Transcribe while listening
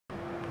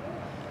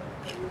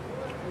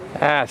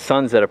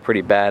Sun's at a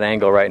pretty bad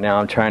angle right now.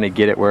 I'm trying to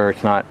get it where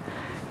it's not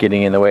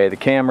getting in the way of the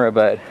camera,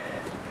 but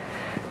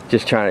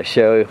just trying to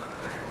show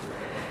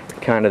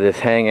kind of this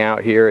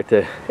hangout here at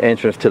the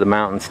entrance to the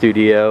mountain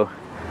studio.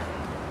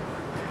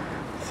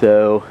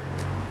 So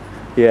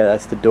yeah,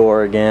 that's the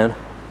door again.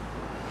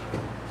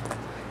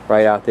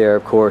 Right out there,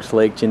 of course,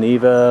 Lake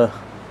Geneva,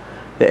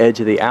 the edge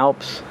of the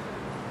Alps.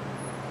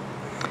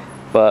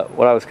 But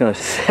what I was going to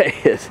say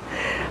is,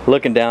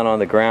 looking down on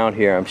the ground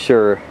here, I'm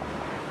sure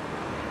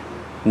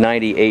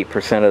 98%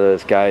 of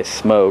those guys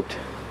smoked,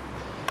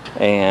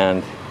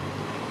 and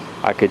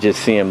I could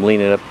just see them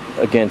leaning up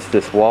against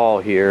this wall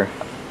here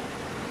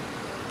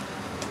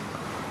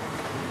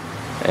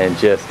and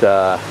just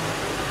kind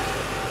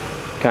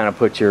of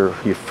put your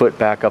foot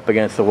back up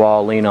against the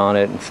wall, lean on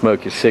it, and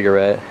smoke your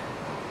cigarette.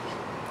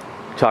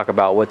 Talk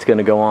about what's going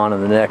to go on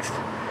in the next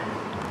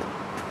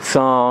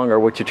song, or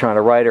what you're trying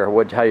to write, or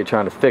how you're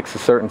trying to fix a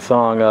certain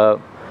song up,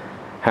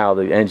 how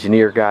the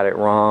engineer got it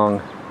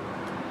wrong.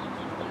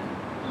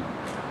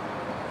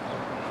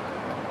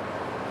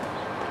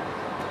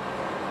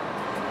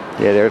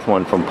 Yeah, there's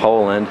one from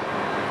Poland.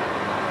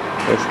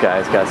 This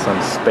guy's got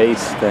some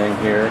space thing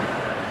here.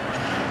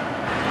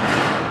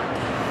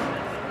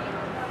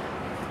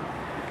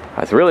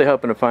 I was really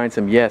hoping to find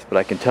some Yes, but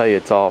I can tell you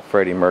it's all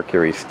Freddie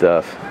Mercury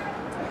stuff.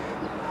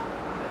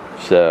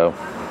 So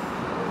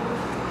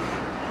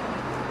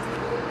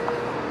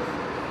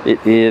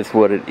it is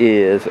what it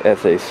is,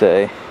 as they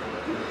say.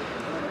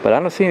 But I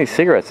don't see any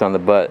cigarettes on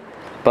the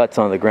butts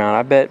on the ground.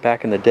 I bet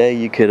back in the day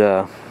you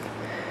could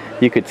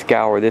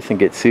scour this and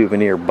get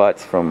souvenir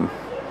butts from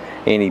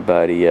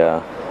anybody.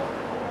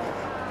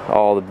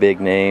 All the big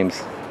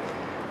names,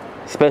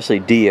 especially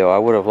Dio. I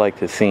would have liked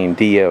to have seen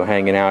Dio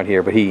hanging out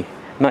here, but he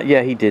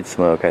did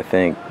smoke, I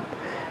think.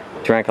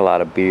 Drank a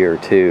lot of beer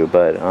too,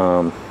 but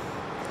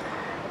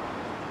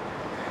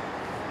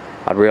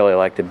I'd really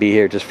like to be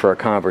here just for a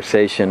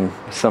conversation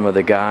with some of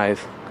the guys.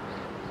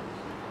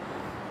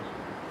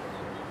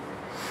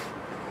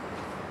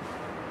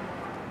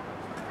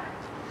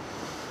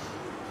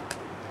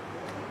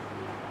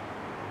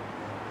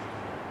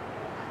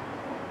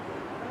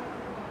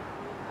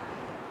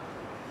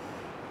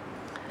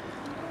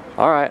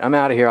 Alright, I'm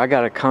out of here. I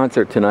got a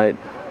concert tonight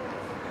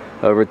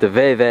over at the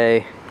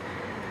Vevey,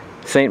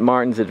 St.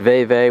 Martin's at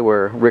Vevey,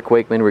 where Rick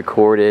Wakeman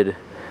recorded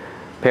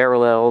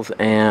Parallels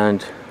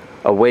and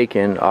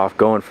Awaken off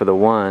Going for the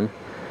One,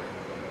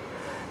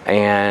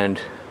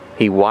 and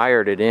he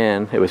wired it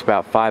in. It was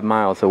about 5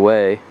 miles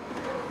away.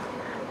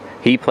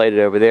 He played it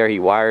over there. He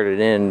wired it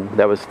in.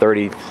 That was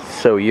 30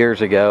 so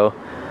years ago.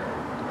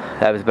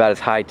 That was about as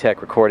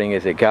high-tech recording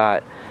as it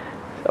got.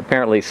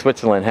 Apparently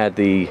Switzerland had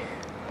the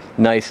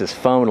nicest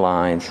phone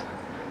lines,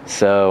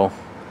 so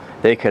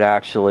they could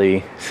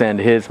actually send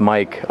his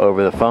mic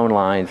over the phone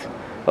lines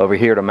over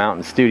here to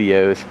Mountain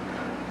Studios.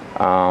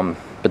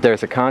 But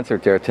there's a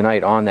concert there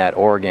tonight on that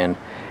organ,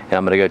 and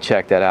I'm gonna go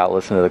check that out,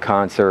 listen to the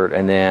concert,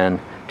 and then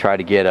try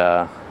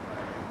to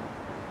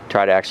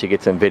actually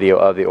get some video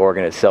of the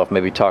organ itself.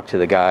 Maybe talk to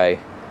the guy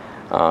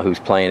who's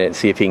playing it and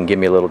see if he can give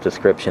me a little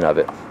description of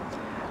it.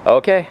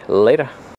 Okay, later.